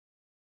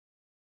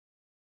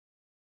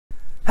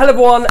Hello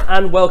everyone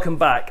and welcome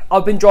back.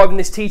 I've been driving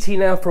this TT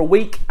now for a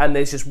week and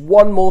there's just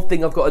one more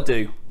thing I've got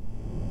to do.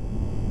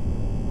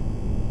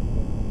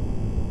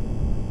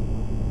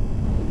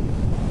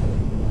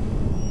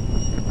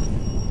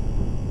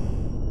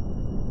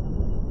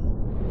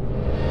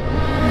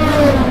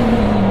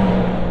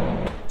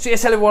 So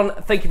yes, hello everyone,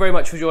 thank you very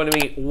much for joining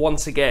me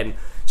once again.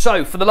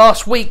 So for the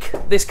last week,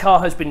 this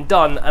car has been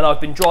done and I've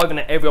been driving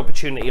it every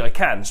opportunity I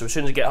can. So as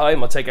soon as I get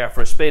home, I'll take it out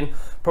for a spin,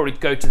 probably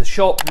go to the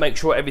shop, make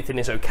sure everything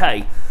is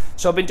okay.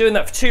 So I've been doing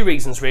that for two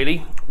reasons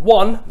really.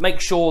 One,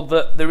 make sure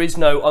that there is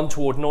no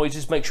untoward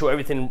noises, make sure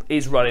everything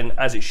is running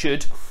as it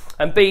should.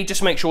 And B,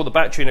 just make sure the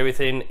battery and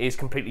everything is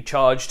completely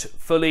charged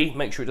fully,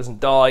 make sure it doesn't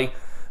die.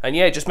 And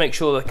yeah, just make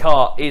sure the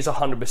car is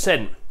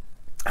 100%.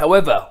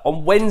 However,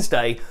 on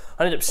Wednesday,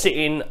 I ended up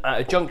sitting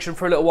at a junction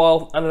for a little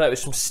while and I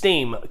noticed some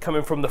steam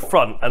coming from the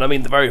front, and I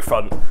mean the very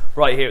front,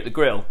 right here at the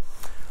grille.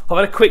 I've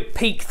had a quick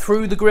peek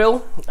through the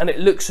grille and it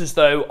looks as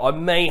though I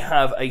may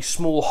have a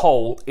small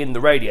hole in the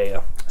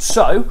radiator.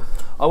 So,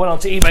 I went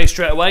onto eBay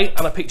straight away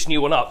and I picked a new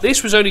one up.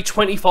 This was only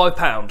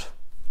 £25.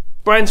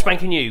 Brand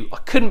spanking new. I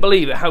couldn't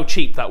believe it how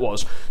cheap that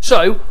was.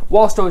 So,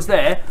 whilst I was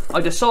there,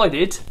 I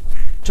decided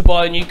to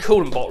buy a new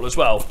coolant bottle as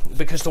well,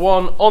 because the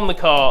one on the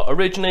car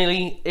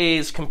originally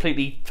is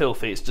completely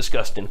filthy. It's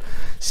disgusting,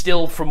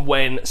 still from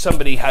when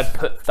somebody had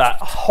put that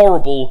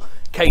horrible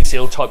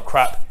K-seal type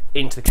crap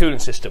into the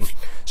coolant system.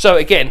 So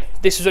again,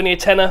 this was only a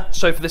tenner,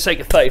 so for the sake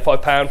of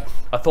 £35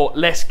 I thought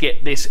let's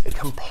get this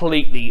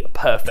completely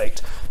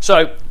perfect.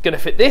 So gonna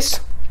fit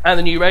this and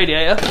the new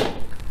radiator,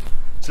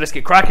 so let's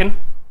get cracking.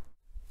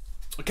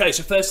 Okay,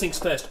 so first things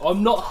first,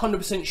 I'm not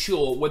 100%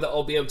 sure whether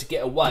I'll be able to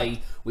get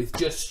away with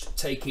just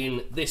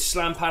taking this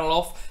slam panel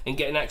off and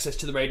getting access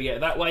to the radiator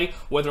that way,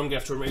 whether I'm going to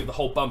have to remove the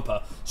whole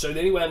bumper. So the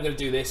only way I'm going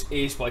to do this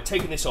is by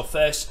taking this off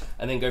first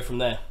and then go from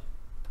there.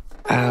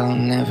 I'll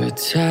never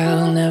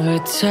tell,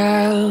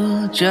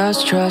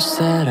 just trust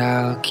that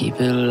I'll keep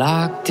it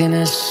locked in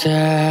a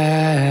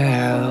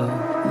cell.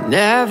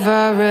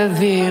 Never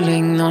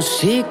revealing no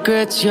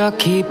secrets you're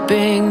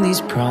keeping, these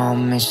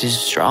promises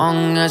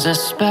strong as a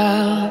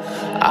spell.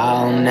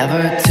 I'll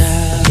never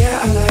tell.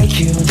 Yeah, I like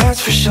you, that's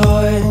for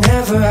sure.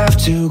 Never have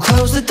to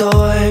close the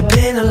door.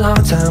 Been a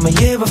long time, a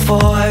year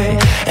before,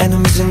 and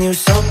I'm missing you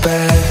so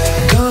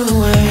bad. Gone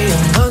away a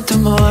month or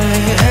more.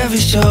 Every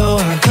show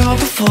I go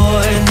before,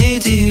 I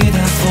need to hear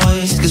that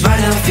voice, cause right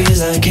now feels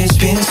like it's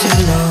been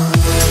too long.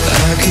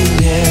 I could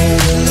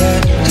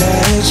never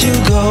let you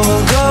go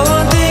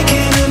on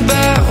thinking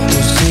about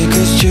those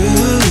secrets true.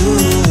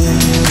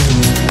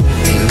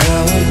 And I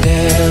would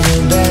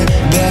never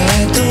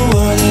bet the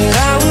world that I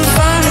would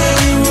find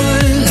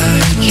anyone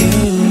like you.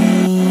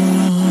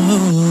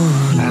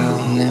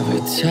 I'll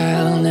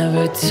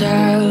never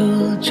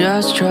tell,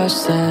 just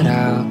trust that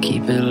I'll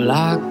keep it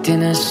locked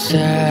in a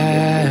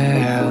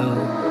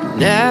cell.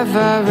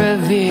 Never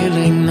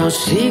revealing no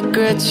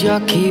secrets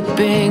you're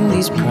keeping,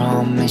 these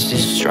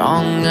promises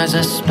strong as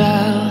a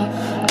spell.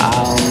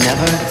 I'll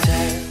never tell.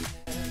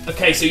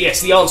 Okay, so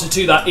yes, the answer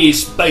to that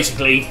is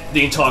basically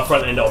the entire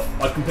front end off.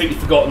 I've completely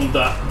forgotten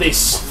that this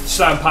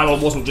slam panel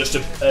wasn't just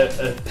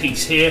a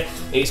piece here,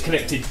 it's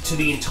connected to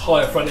the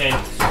entire front end.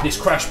 This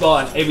crash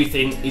bar and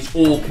everything is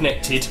all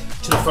connected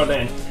to the front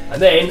end. And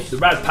then the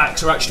rad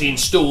packs are actually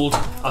installed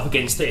up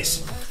against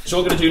this. So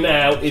what I'm going to do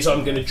now is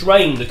I'm going to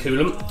drain the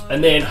coolant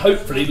and then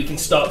hopefully we can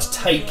start to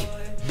take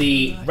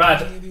the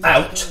rad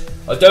out.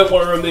 I don't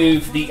want to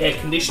remove the air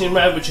conditioning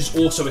rad, which is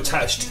also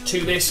attached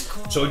to this,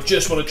 so I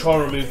just want to try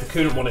and remove the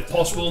coolant one if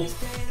possible.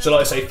 So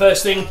like I say,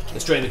 first thing,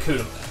 let's drain the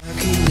coolant. I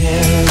could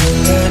never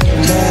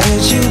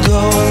let you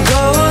go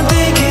on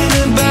thinking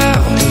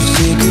about those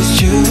secrets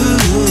true.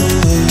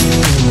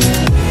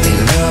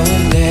 And I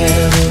would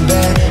never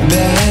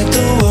bet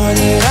the world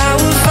that I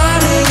would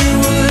find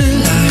anyone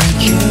like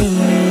you.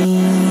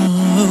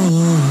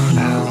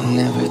 I'll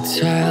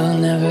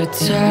never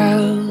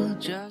tell,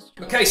 just...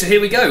 Okay, so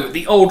here we go.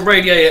 The old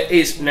radiator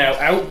is now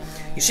out.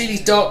 You see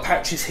these dark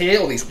patches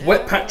here, or these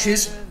wet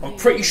patches? I'm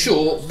pretty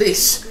sure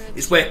this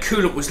is where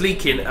coolant was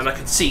leaking and I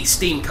can see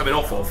steam coming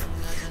off of.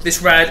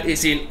 This rad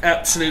is in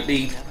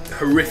absolutely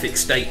horrific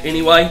state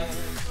anyway.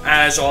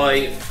 As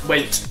I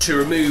went to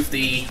remove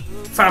the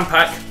fan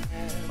pack,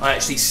 I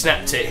actually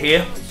snapped it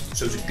here,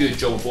 so it's a good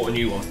job I bought a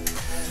new one.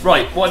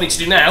 Right, what I need to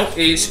do now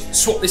is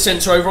swap this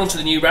sensor over onto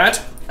the new rad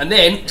and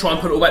then try and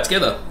put it all back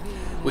together.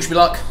 Wish me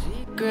luck.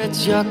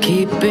 Secrets you're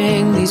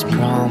keeping, these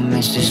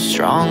promises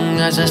strong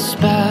as a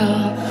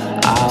spell.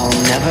 I'll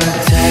never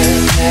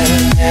tell.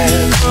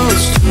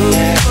 It's true,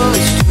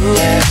 it's true,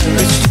 it's true,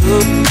 it's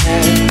true,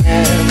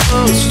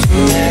 it's true,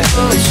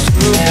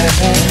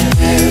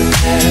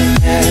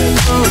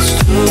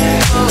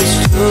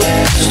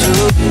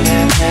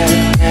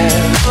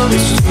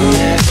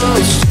 it's true,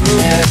 it's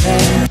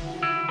true.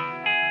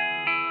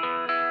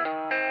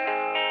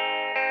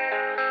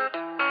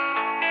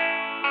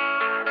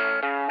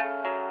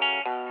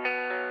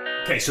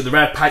 Okay, so the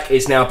rad pack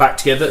is now back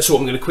together, so what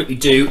I'm going to quickly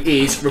do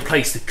is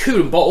replace the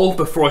coolant bottle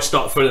before I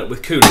start filling it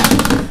with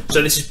coolant.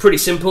 So this is pretty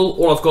simple.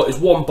 All I've got is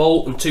one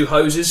bolt and two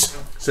hoses,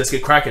 so let's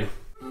get cracking.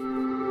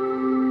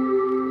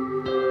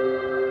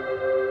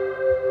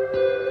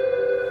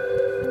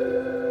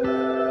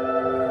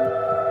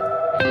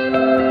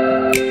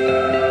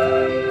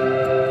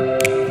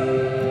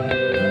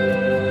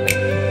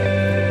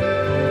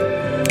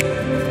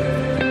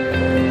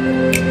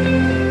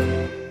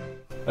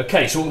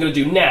 Okay, so what I'm going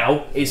to do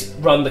now is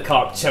run the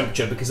car up to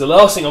temperature, because the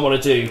last thing I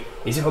want to do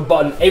is, if I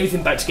button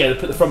everything back together,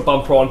 put the front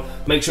bumper on,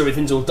 make sure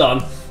everything's all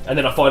done, and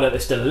then I find out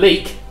there's still a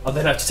leak, I'll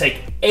then have to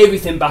take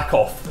everything back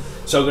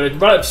off. So I'm going to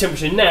run it up to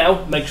temperature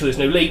now, make sure there's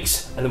no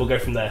leaks, and then we'll go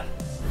from there.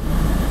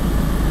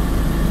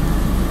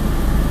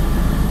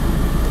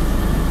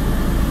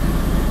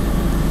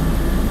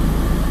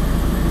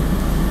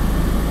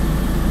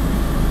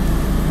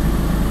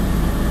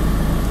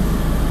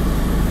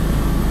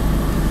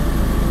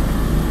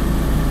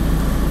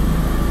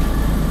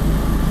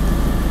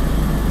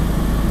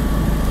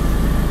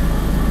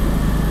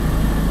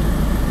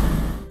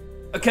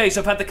 Okay,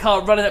 so I've had the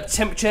car running up to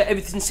temperature,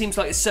 everything seems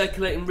like it's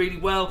circulating really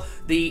well,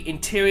 the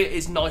interior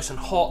is nice and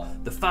hot,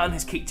 the fan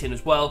has kicked in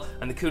as well,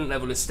 and the coolant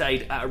level has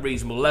stayed at a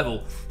reasonable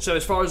level. So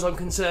as far as I'm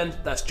concerned,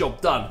 that's job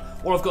done.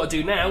 All I've got to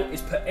do now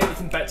is put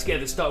everything back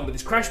together, starting with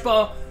this crash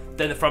bar,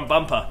 then the front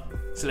bumper.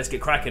 So let's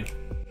get cracking.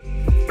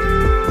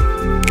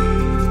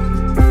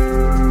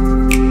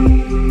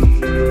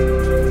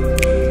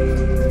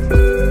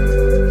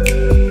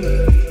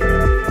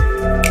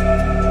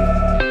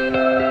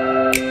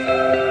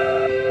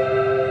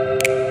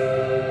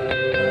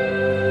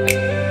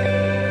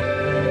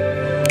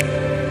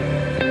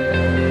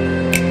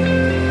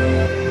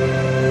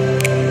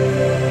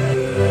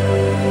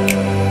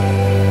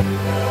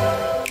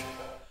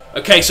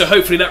 Okay, so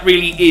hopefully that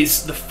really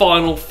is the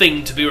final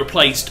thing to be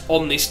replaced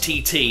on this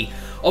TT.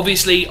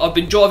 Obviously, I've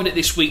been driving it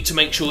this week to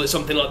make sure that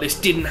something like this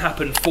didn't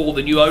happen for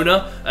the new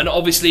owner, and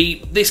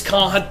obviously this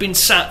car had been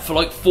sat for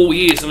like 4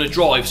 years on a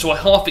drive, so I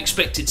half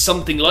expected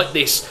something like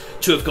this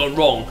to have gone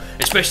wrong,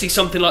 especially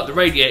something like the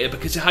radiator,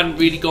 because it hadn't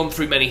really gone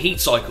through many heat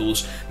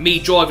cycles. Me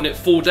driving it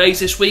 4 days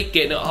this week,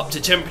 getting it up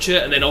to temperature,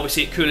 and then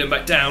obviously it cooling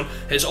back down,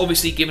 has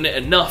obviously given it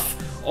enough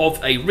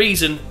of a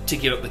reason to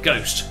give up the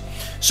ghost.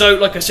 So,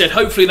 like I said,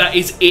 hopefully that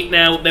is it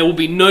now. There will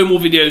be no more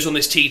videos on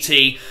this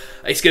TT.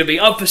 It's going to be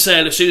up for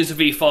sale as soon as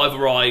the V5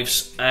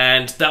 arrives,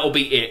 and that will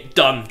be it.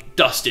 Done.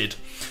 Dusted.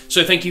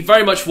 So thank you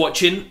very much for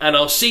watching, and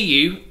I'll see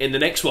you in the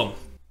next one.